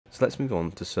So let's move on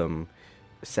to some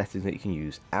settings that you can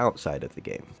use outside of the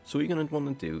game. So what you're going to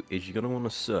want to do is you're going to want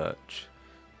to search.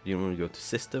 You're going to go to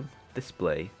System,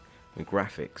 Display, and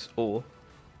Graphics, or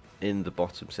in the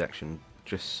bottom section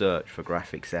just search for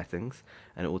graphic settings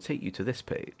and it will take you to this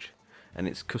page, and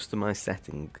it's customized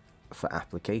setting for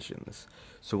applications.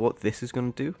 So what this is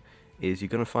going to do is you're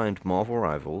going to find Marvel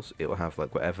Rivals. It will have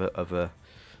like whatever other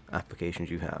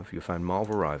applications you have. You'll find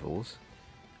Marvel Rivals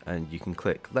and you can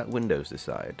click let Windows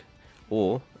decide,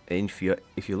 or if you're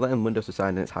letting Windows decide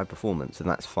and it's high performance, then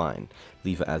that's fine,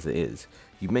 leave it as it is.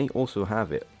 You may also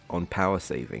have it on power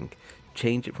saving.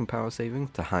 Change it from power saving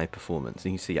to high performance,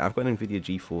 and you see I've got an NVIDIA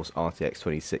GeForce RTX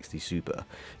 2060 Super.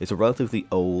 It's a relatively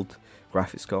old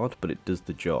graphics card, but it does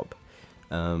the job,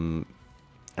 and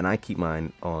I keep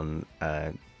mine on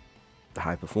the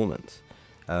high performance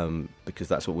because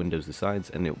that's what Windows decides,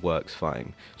 and it works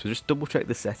fine. So just double check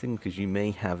the setting because you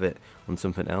may have it on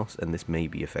something else and this may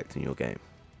be affecting your game.